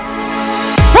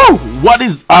Woo! What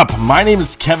is up? My name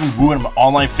is Kevin Wu, and I'm an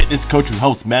online fitness coach who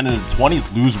helps men in their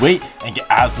 20s lose weight and get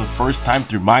abs for the first time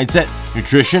through mindset,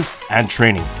 nutrition, and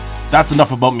training. That's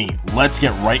enough about me. Let's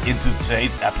get right into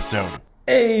today's episode.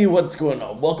 Hey, what's going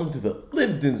on? Welcome to the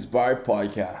Live to Inspire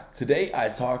podcast. Today I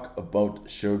talk about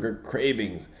sugar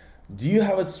cravings. Do you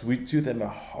have a sweet tooth and a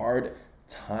hard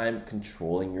time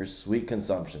controlling your sweet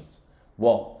consumptions?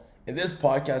 Well, in this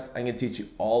podcast, I'm going to teach you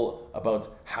all about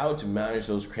how to manage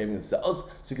those craving cells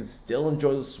so you can still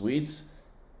enjoy the sweets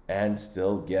and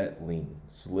still get lean.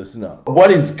 So listen up.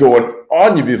 What is going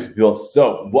on, you beautiful people?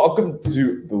 So welcome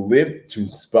to the Live to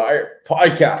Inspire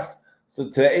podcast. So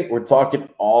today we're talking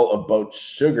all about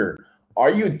sugar. Are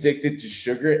you addicted to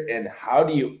sugar and how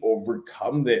do you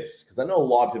overcome this? Because I know a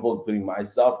lot of people, including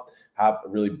myself, have a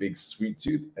really big sweet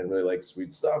tooth and really like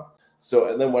sweet stuff. So,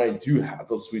 and then when I do have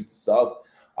those sweet stuff,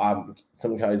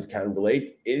 some guys kind of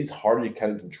relate. It is harder to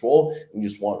kind of control and you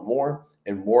just want more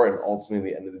and more. And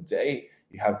ultimately, at the end of the day,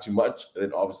 you have too much. And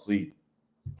then obviously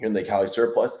you're in the calorie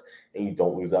surplus and you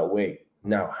don't lose that weight.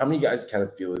 Now, how many guys kind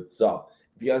of feel this up?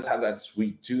 If you guys have that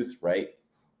sweet tooth, right,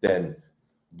 then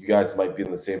you guys might be in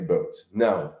the same boat.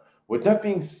 Now, with that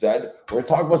being said, we're going to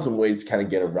talk about some ways to kind of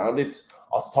get around it.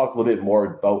 I'll also talk a little bit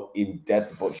more about in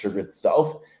depth about sugar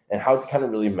itself and how to kind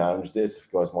of really manage this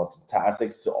if you guys want some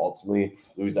tactics to ultimately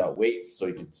lose that weight so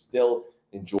you can still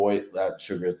enjoy that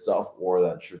sugar itself or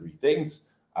that sugary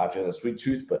things if you have a sweet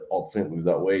tooth, but ultimately lose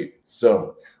that weight.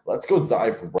 So let's go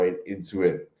dive right into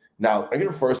it. Now, I'm going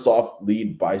to first off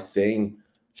lead by saying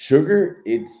sugar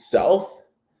itself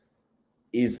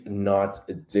is not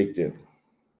addictive.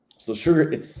 So sugar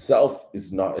itself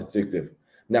is not addictive.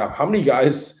 Now, how many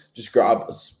guys just grab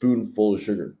a spoonful of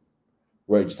sugar?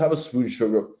 Right, just have a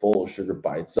spoonful of sugar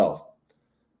by itself.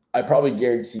 I probably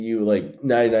guarantee you like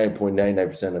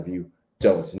 99.99% of you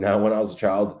don't. Now, when I was a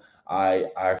child, I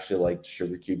actually liked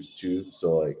sugar cubes too.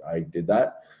 So like I did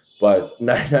that. But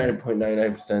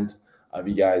 99.99% of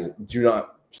you guys do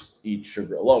not just eat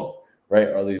sugar alone, right?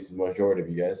 Or at least the majority of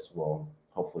you guys. Well,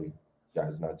 hopefully you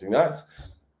guys are not doing that.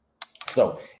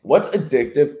 So what's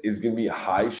addictive is going to be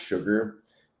high sugar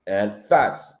and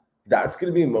fats. That's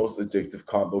going to be the most addictive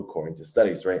combo according to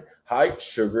studies, right? High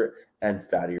sugar and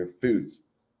fattier foods,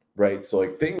 right? So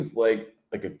like things like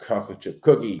a chocolate chip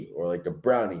cookie or like a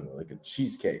brownie or like a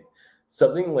cheesecake,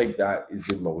 something like that is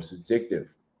the most addictive.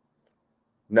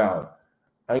 Now,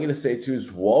 I'm going to say too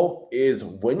as well is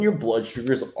when your blood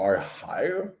sugars are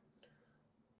higher,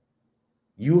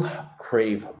 you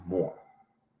crave more,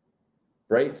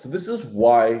 right? So this is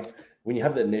why when you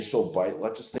have the initial bite,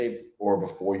 let's just say, or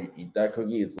before you eat that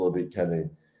cookie, it's a little bit kind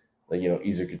of like,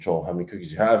 easier to control how many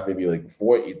cookies you have. Maybe like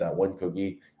before you eat that one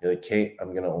cookie, you're like, okay, I'm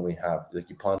going to only have, like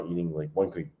you plan on eating like one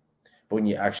cookie. But when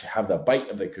you actually have that bite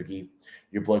of the cookie,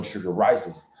 your blood sugar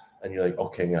rises and you're like,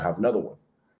 okay, I'm going to have another one,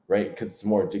 right? Because it's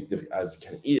more addictive as you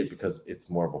kind of eat it because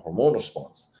it's more of a hormonal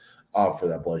response for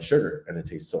that blood sugar. And it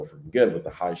tastes so freaking good with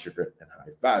the high sugar and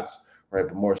high fats, right?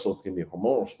 But more so it's going to be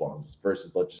hormonal responses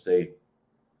versus, let's just say,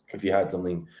 if you had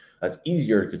something that's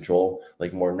easier to control,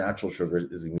 like more natural sugars,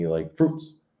 is going to be like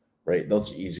fruits, right?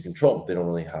 Those are easy to control. They don't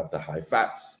really have the high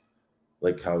fats,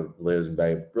 like how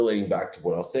relating back to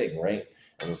what I was saying, right?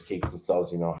 And those cakes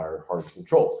themselves, are hard to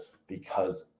control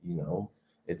because,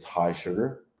 it's high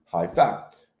sugar, high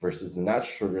fat versus the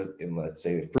natural sugars in, let's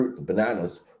say, the fruit, the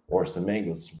bananas, or some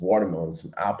mangoes, some watermelons,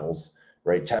 some apples,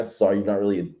 right? Chances are you're not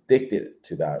really addicted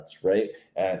to that, right?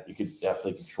 And you could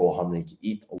definitely control how many you can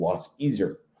eat a lot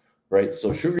easier. Right?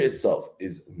 So sugar itself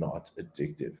is not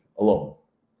addictive alone,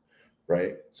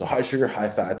 right? So high sugar, high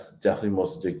fats, definitely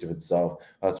most addictive itself.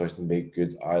 That's why some baked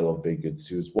goods, I love baked goods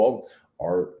too as well,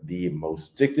 are the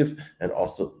most addictive and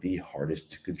also the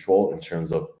hardest to control in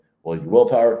terms of, well, your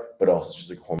willpower, but also just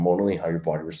like hormonally how your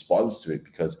body responds to it.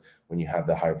 Because when you have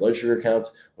the high blood sugar count,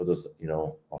 or those,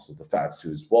 also the fats too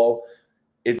as well,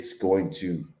 it's going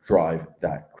to drive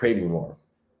that craving more.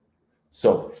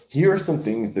 So here are some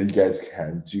things that you guys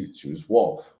can do too as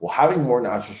well. Well, having more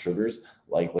natural sugars,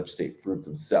 like let's say fruit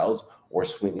themselves, or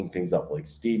sweetening things up like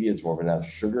stevia is more of a natural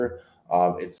sugar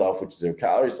itself, which is 0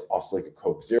 calories. Also like a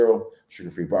Coke Zero,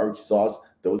 sugar-free barbecue sauce.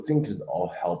 Those things can all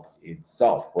help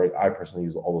itself, right? I personally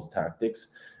use all those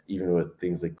tactics, even with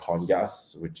things like con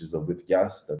gas, which is the with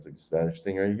gas. That's like a Spanish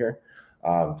thing right here.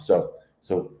 So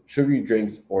sugary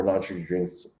drinks or non-sugary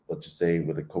drinks, let's just say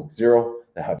with a Coke Zero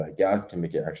that have that gas, can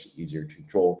make it actually easier to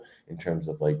control in terms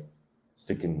of like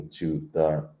sticking to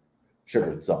the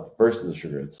sugar itself versus the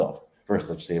sugar itself. First,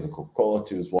 let's say have a Coca-Cola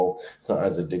too as well. It's not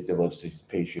as addictive. Let's say some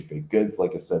pastries, baked goods.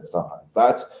 Like I said, it's not high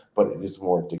fats, but it is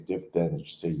more addictive than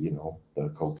just say, the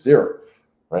Coke Zero,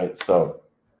 right? So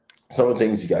some of the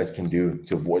things you guys can do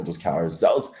to avoid those calories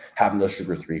themselves, having those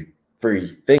sugar-free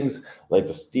things like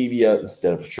the stevia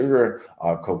instead of sugar,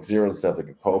 Coke Zero instead of like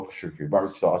a Coke, sugar-free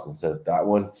barbecue sauce instead of that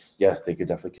one. Yes, they could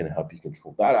definitely can help you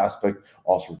control that aspect,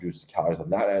 also reduce the calories on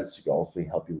that end, so you can also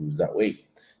help you lose that weight.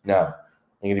 Now,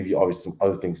 I'm going to give you obviously some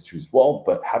other things too as well,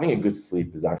 but having a good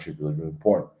sleep is actually really, really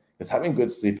important because having good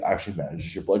sleep actually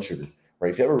manages your blood sugar. Right?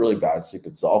 If you have a really bad sleep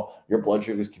itself, your blood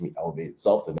sugars can be elevated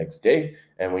itself the next day.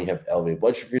 And when you have elevated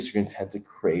blood sugars, you're going to tend to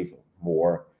crave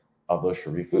more of those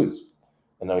sugary foods.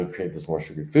 And then when you crave those more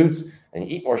sugary foods and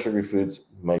you eat more sugary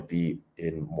foods, you might be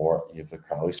in more, you have a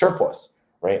calorie surplus,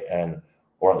 right? And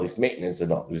or at least maintenance and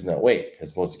not losing that weight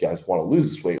because most of you guys want to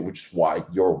lose this weight, which is why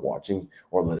you're watching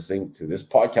or listening to this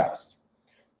podcast.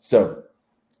 So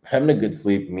having a good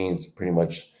sleep means pretty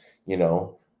much,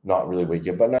 not really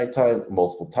waking up at nighttime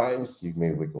multiple times. You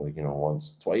may wake up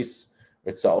once, twice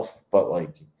itself, but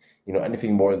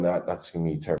anything more than that, that's gonna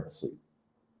be terrible sleep,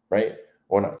 right?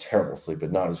 Or not terrible sleep,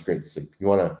 but not as great sleep.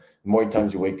 The more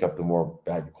times you wake up, the more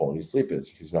bad your quality of sleep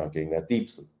is because you're not getting that deep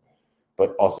sleep.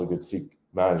 But also good sleep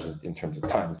manages in terms of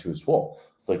time too as well.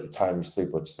 It's like the time you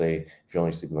sleep, let's say if you're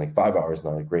only sleeping like 5 hours,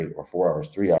 not great, or 4 hours,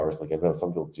 3 hours, like I know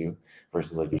some people do,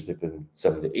 versus like you're sleeping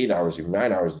 7 to 8 hours, even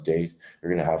 9 hours a day,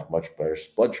 you're going to have much better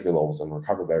blood sugar levels and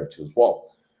recover better too as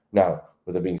well. Now,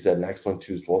 with that being said, next one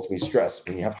too as well is going to be stress.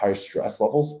 When you have higher stress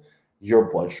levels, your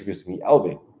blood sugar is going to be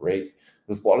elevated, right?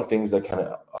 There's a lot of things that kind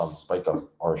of spike up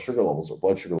our sugar levels or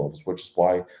blood sugar levels, which is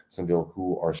why some people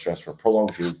who are stressed for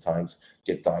prolonged periods of times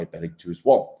get diabetic too as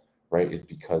well. Right, is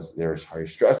because there's higher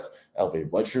stress,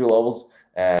 elevated blood sugar levels,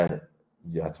 and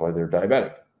that's why they're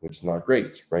diabetic, which is not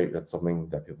great, right? That's something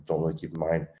that people don't really keep in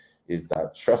mind is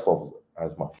that stress levels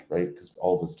as much, right? Because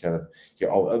all of us kind of hear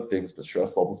all the other things, but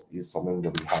stress levels is something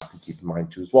that we have to keep in mind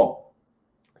too as well.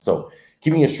 So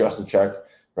keeping your stress in check,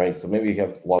 right? So maybe you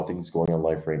have a lot of things going on in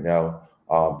life right now.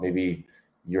 Maybe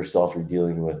yourself, you're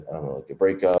dealing with, I don't know, like a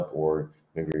breakup, or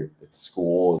maybe it's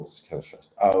school, it's kind of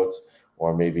stressed out,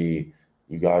 or maybe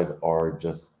you guys are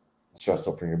just stressed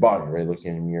out from your body, right?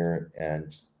 Looking in the mirror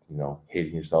and just,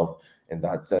 hating yourself in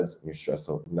that sense, and you're stressed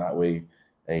out in that way,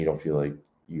 and you don't feel like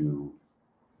you're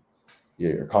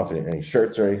confident in any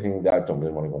shirts or anything like that, don't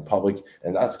really want to go in public,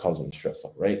 and that's causing you stress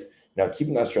out, right? Now,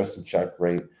 keeping that stress in check,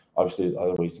 right? Obviously, there's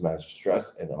other ways to manage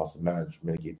stress and also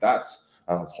mitigate that.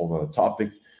 That's a whole other topic,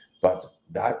 but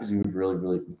that is really,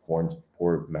 really important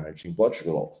for managing blood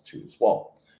sugar levels too as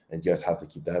well, and you guys have to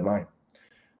keep that in mind.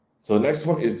 So the next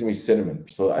one is going to be cinnamon.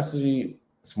 So actually,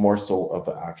 it's more so of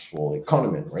an actual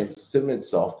condiment, right? So cinnamon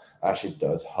itself actually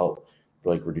does help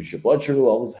reduce your blood sugar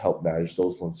levels, help manage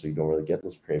those ones so you don't really get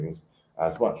those cravings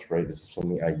as much, right? This is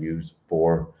something I use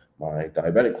for my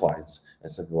diabetic clients,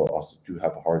 and some people also do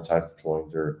have a hard time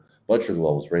controlling their blood sugar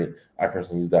levels, right? I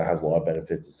personally use that. It has a lot of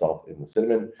benefits itself in the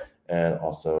cinnamon, and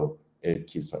also it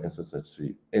keeps my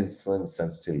insulin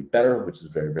sensitivity better, which is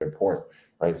very, very important,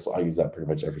 right? So I use that pretty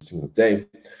much every single day.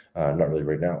 Not really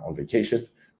right now on vacation,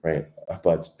 right?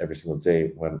 But every single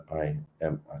day when I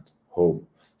am at home.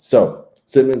 So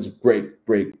cinnamon's a great,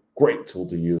 great, great tool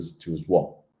to use too as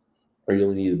well. Or you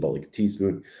only need about like a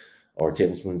teaspoon or a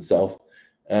tablespoon itself.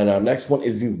 And next one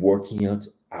is be working out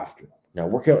after. Now,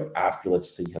 working out after,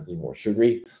 let's say you have something more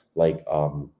sugary, like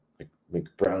make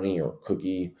a brownie or a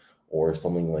cookie or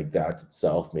something like that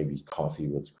itself, maybe coffee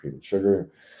with cream and sugar,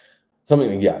 something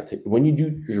like that. When you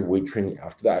do your weight training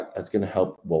after that, that's going to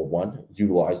help, well, one,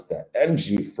 utilize that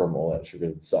energy from all that sugar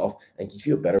itself and give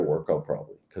you a better workout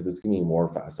probably because it's going to be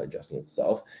more fast digesting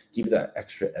itself, give you that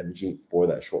extra energy for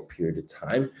that short period of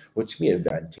time, which can be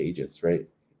advantageous, right?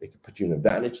 It can put you in an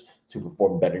advantage to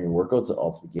perform better in your workouts and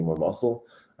also gain more muscle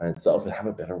and itself and have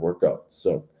a better workout.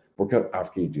 So workout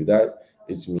after you do that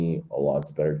is going to be a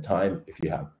lot better time. If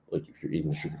you're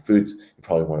eating sugar foods, you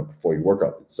probably want it before your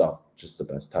workout itself, just the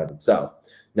best time itself.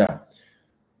 Now,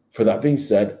 for that being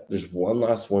said, there's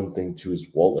one thing too as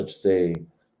well. Let's say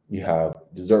you have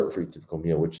dessert for your typical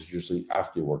meal, which is usually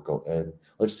after your workout. And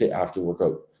let's say after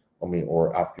workout,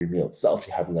 or after your meal itself,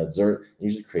 you have that dessert, you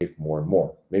usually crave more and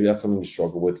more. Maybe that's something you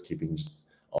struggle with, keeping just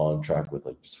on track with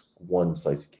just one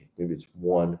slice of cake. Maybe it's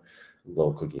one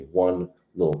little cookie, one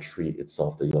little treat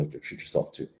itself that you like to treat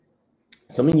yourself to.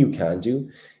 Something you can do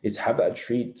is have that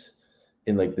treat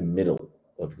in the middle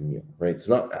of your meal, right?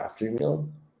 So not after your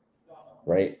meal,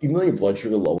 right? Even though your blood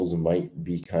sugar levels might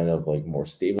be kind of more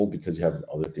stable because you have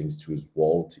other things to as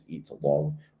well to eat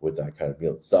along with that kind of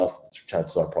meal itself.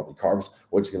 Chances are probably carbs,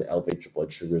 which is going to elevate your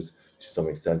blood sugars to some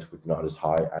extent, but not as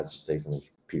high as say something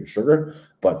pure sugar.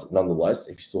 But nonetheless,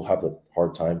 if you still have a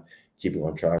hard time keeping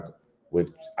on track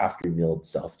with after your meal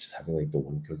itself, just having the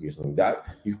one cookie or something like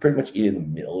that, you pretty much eat in the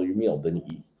middle of your meal. Then you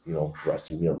eat the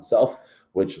rest of your meal itself,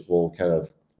 which will kind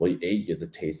of, well, you get the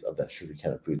taste of that sugary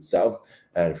kind of food itself.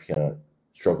 And if you kind of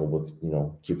struggle with,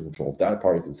 keeping control of that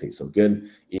part because it tastes so good,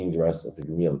 eating the rest of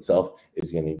your meal itself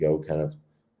is going to go kind of,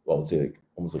 well, let's say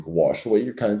almost like wash away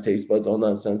your kind of taste buds on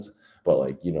that sense.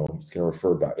 But it's going to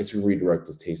refer back. It's going to redirect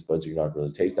those taste buds. You're not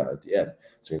going to taste that at the end.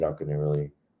 So you're not going to really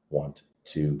want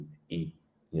to eat,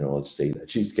 let's just say that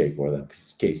cheesecake or that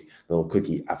piece of cake, the little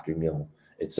cookie after your meal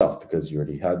itself, because you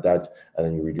already had that, and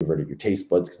then you redirected your taste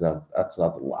buds because now that's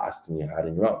not the last thing you had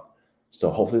in your mouth. So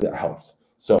hopefully that helps.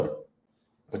 So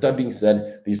with that being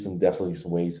said, these are definitely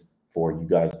some ways for you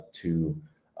guys to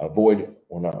avoid,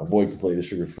 or not avoid completely the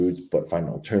sugar foods, but find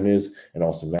alternatives and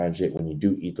also manage it when you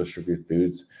do eat those sugary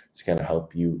foods to kind of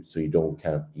help you so you don't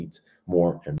kind of eat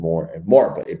more and more and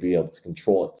more, but it be able to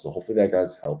control it. So hopefully that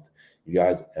guys helped you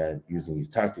guys, and using these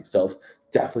tactics selves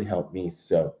definitely helped me.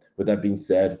 So with that being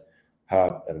said,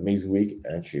 have an amazing week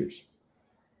and cheers.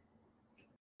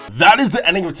 That is the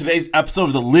ending of today's episode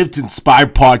of the Live to Inspire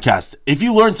podcast. If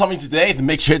you learned something today, then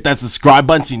make sure to hit that subscribe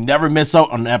button so you never miss out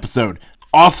on an episode.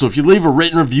 Also, if you leave a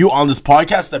written review on this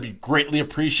podcast, that'd be greatly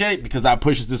appreciated because that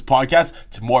pushes this podcast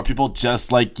to more people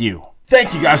just like you.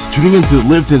 Thank you guys for tuning in to the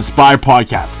Live to Inspire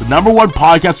podcast, the #1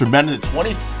 podcast for men in the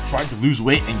 20s trying to lose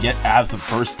weight and get abs the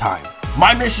first time.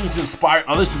 My mission is to inspire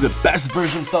others to be the best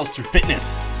version of themselves through fitness.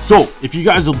 So, if you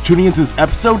guys are tuning into this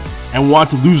episode and want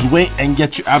to lose weight and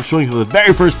get your abs showing for the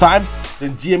very first time,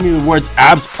 then DM me the words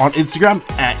abs on Instagram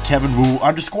at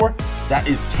KevinWoo_. That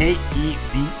is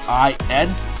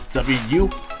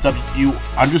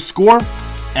KEVINWW_.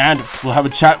 And we'll have a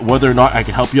chat whether or not I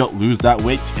can help you out lose that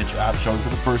weight to get your abs showing for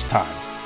the first time.